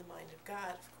in the mind of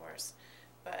God, of course,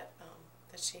 but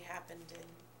that she happened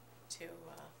into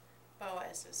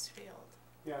Boaz's field.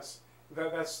 Yes,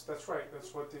 that's right.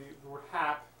 That's what the word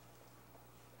hap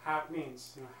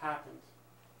means. You know, happened.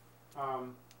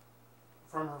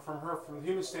 From the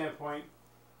human standpoint,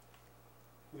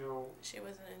 you know, she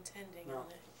wasn't intending on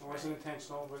it. It wasn't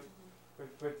intentional,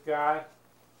 but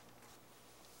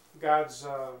God's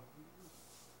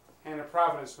hand of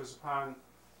providence was upon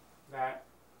that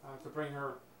to bring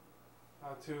her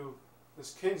to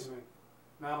this kinsman,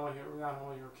 not only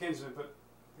her kinsman, but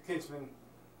the kinsman,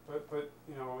 but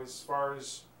you know, as far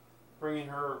as bringing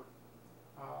her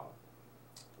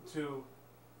to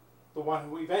the one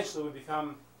who eventually would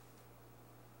become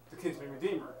the kinsman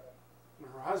redeemer,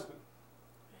 her husband.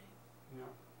 You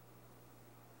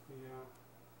know,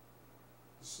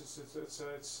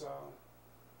 it's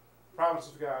providence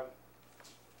of God.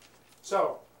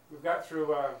 So we've got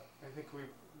through. I think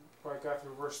we've got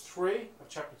through verse 3 of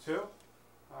chapter 2.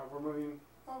 We're moving.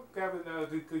 Having a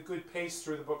good pace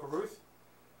through the book of Ruth,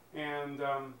 and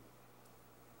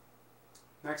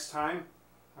next time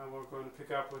we're going to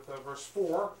pick up with verse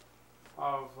 4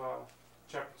 of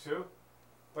chapter 2.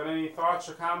 But any thoughts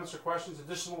or comments or questions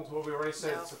additional to what we already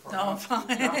said so far? No, I'm fine.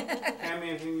 No? Tammy,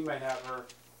 anything you might have, or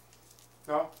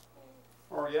no,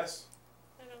 or yes?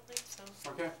 I don't think so.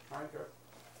 Okay, all right, good.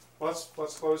 Well,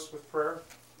 let's close with prayer.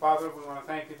 Father, we want to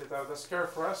thank you that thou dost care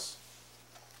for us,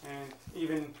 and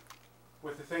even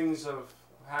with the things of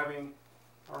having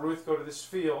Ruth go to this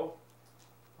field,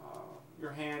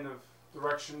 your hand of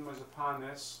direction was upon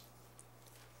this.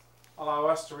 Allow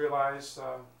us to realize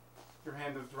your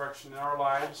hand of direction in our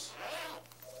lives,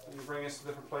 and you bring us to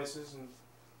different places and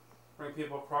bring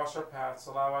people across our paths.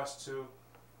 Allow us to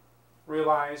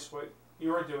realize what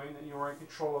you are doing, that you are in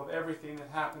control of everything that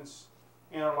happens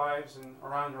in our lives and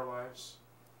around our lives.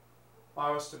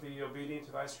 Allow us to be obedient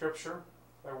to thy scripture,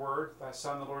 thy word, thy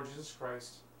Son, the Lord Jesus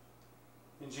Christ.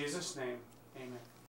 In Jesus' name, amen.